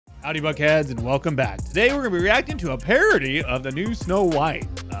Howdy, Buckheads, and welcome back. Today, we're going to be reacting to a parody of the new Snow White.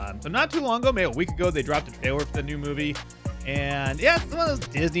 So not too long ago, maybe a week ago, they dropped a trailer for the new movie. And yeah, it's one of those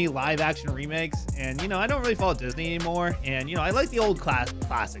Disney live-action remakes. And, you know, I don't really follow Disney anymore. And, you know, I like the old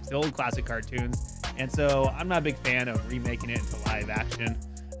classics, the old classic cartoons. And so I'm not a big fan of remaking it into live action.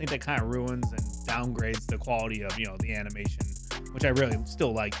 I think that kind of ruins and downgrades the quality of, you know, the animation, which I really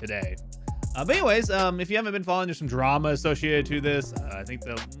still like today. But anyways, if you haven't been following, there's some drama associated to this. I think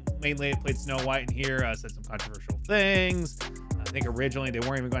the main lady played Snow White in here, said some controversial things. I think originally they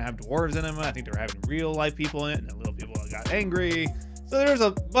weren't even going to have dwarves in them. I think they were having real life people in it, and the little people got angry. So there's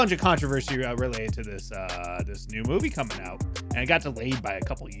a bunch of controversy related to this this new movie coming out, and it got delayed by a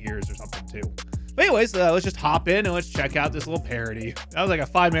couple years or something too. But anyways, let's just hop in and let's check out this little parody. That was like a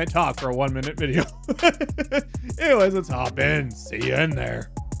 5-minute talk for a 1-minute video. Anyways, let's hop in. See you in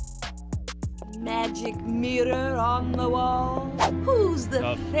there. Magic mirror on the wall. Who's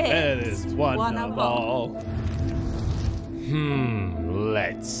the fairest one of all?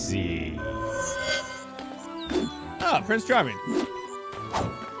 Let's see. Ah, Prince Charming.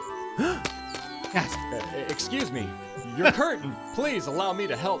 Yes. Excuse me. Your curtain. Please allow me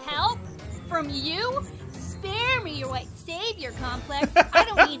to help. Help? From you? Spare me your white savior complex. I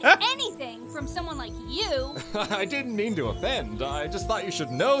don't need anything from someone like you. I didn't mean to offend. I just thought you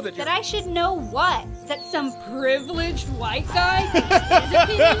should know that That I should know what? That some privileged white guy thinks his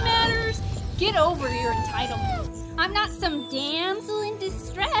opinion matters? Get over your entitlement. I'm not some damsel in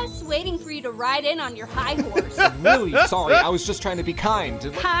distress waiting for you to ride in on your high horse. I'm really sorry. I was just trying to be kind.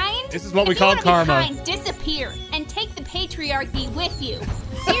 Kind? This is what we call karma. Kind, disappear and take the patriarchy with you.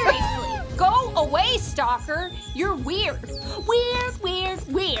 Seriously. Go away, stalker. You're weird.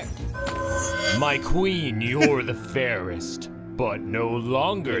 Weird. My queen, you're the fairest, but no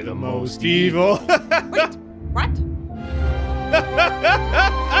longer the most evil. Wait, what?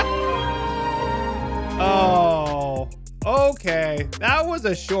 Oh, okay. That was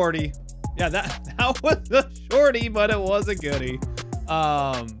a shorty. Yeah, that was a shorty, but it was a goodie.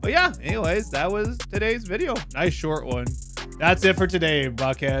 But yeah, anyways, that was today's video. Nice short one. That's it for today,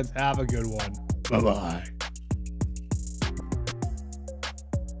 Buckheads. Have a good one. Bye-bye.